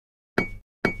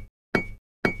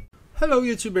Hello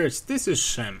YouTubers, this is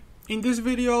SHEM. In this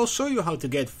video I'll show you how to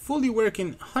get fully working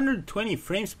 120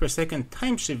 frames per second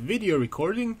Timeshift video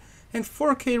recording and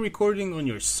 4K recording on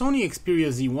your Sony Xperia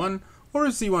Z1 or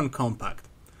Z1 Compact.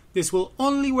 This will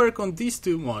only work on these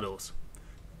two models.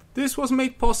 This was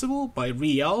made possible by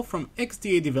Rial from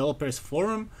XDA Developers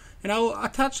Forum, and I will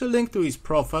attach a link to his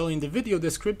profile in the video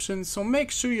description, so make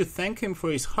sure you thank him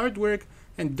for his hard work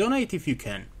and donate if you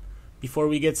can. Before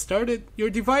we get started, your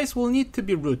device will need to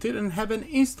be rooted and have an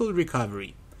install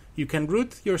recovery. You can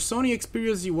root your Sony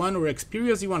Xperia Z1 or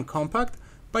Xperia Z1 Compact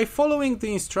by following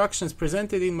the instructions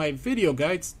presented in my video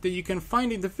guides that you can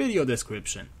find in the video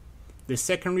description. The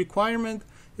second requirement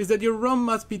is that your ROM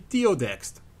must be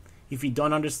Deodexed. If you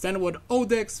don't understand what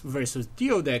Odex versus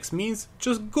Deodex means,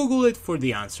 just Google it for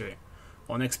the answer.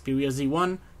 On Xperia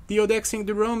Z1, deodexing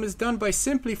the ROM is done by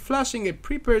simply flashing a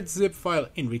prepared zip file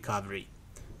in recovery.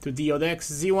 To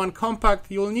Deodex Z1 Compact,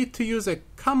 you will need to use a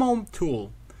Come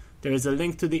tool. There is a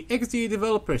link to the XDA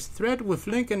Developers thread with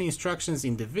link and instructions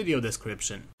in the video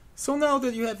description. So now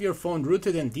that you have your phone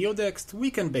rooted and deodexed, we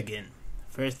can begin.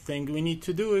 First thing we need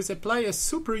to do is apply a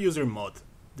super user mod.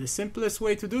 The simplest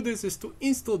way to do this is to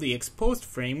install the Xposed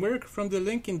framework from the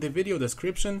link in the video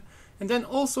description, and then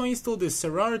also install the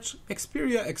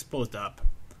Xperia Xposed app.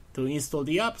 To install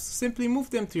the apps, simply move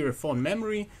them to your phone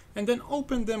memory and then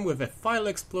open them with a file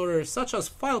explorer such as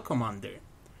File Commander.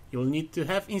 You'll need to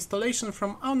have installation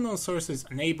from unknown sources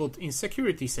enabled in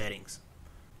security settings.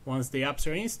 Once the apps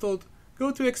are installed,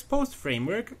 go to Xposed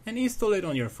framework and install it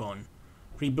on your phone.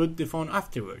 Reboot the phone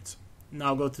afterwards.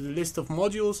 Now go to the list of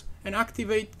modules and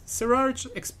activate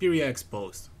Xperia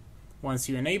Xposed. Once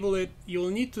you enable it,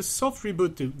 you'll need to soft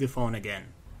reboot the phone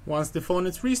again. Once the phone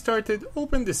is restarted,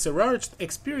 open the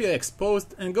Xperia Xposed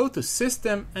and go to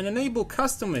System and enable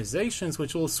customizations,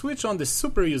 which will switch on the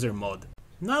super user mode.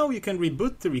 Now you can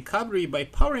reboot the recovery by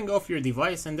powering off your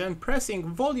device and then pressing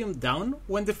volume down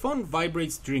when the phone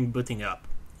vibrates during booting up.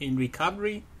 In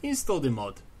recovery, install the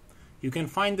mod. You can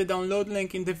find the download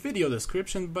link in the video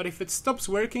description, but if it stops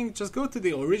working, just go to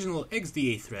the original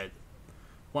XDA thread.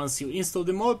 Once you install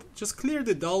the mod, just clear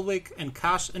the Dalvik and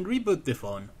cache and reboot the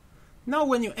phone. Now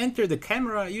when you enter the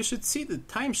camera, you should see the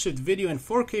Timeshift video and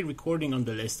 4K recording on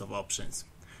the list of options.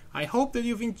 I hope that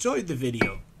you've enjoyed the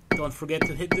video. Don't forget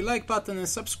to hit the like button and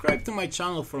subscribe to my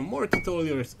channel for more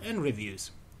tutorials and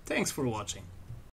reviews. Thanks for watching.